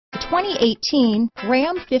2018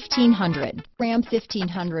 Ram 1500. Ram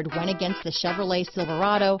 1500 went against the Chevrolet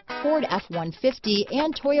Silverado, Ford F-150,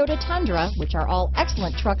 and Toyota Tundra, which are all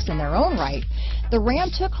excellent trucks in their own right. The Ram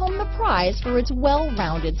took home the prize for its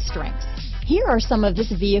well-rounded strengths. Here are some of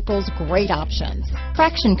this vehicle's great options: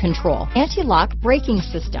 traction control, anti-lock braking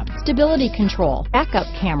system, stability control, backup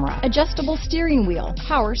camera, adjustable steering wheel,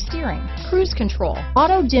 power steering, cruise control,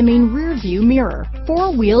 auto-dimming rear view mirror,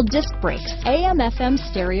 four-wheel disc brakes, AM/FM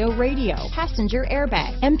stereo radio, passenger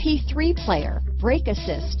airbag, MP3 player, brake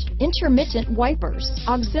assist, intermittent wipers,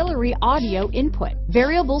 auxiliary audio input,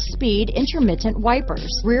 variable speed intermittent wipers,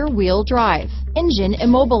 rear wheel drive, engine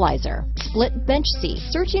immobilizer, split bench seat.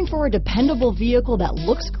 Searching for a dependable vehicle that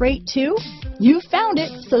looks great too? You found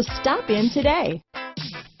it, so stop in today.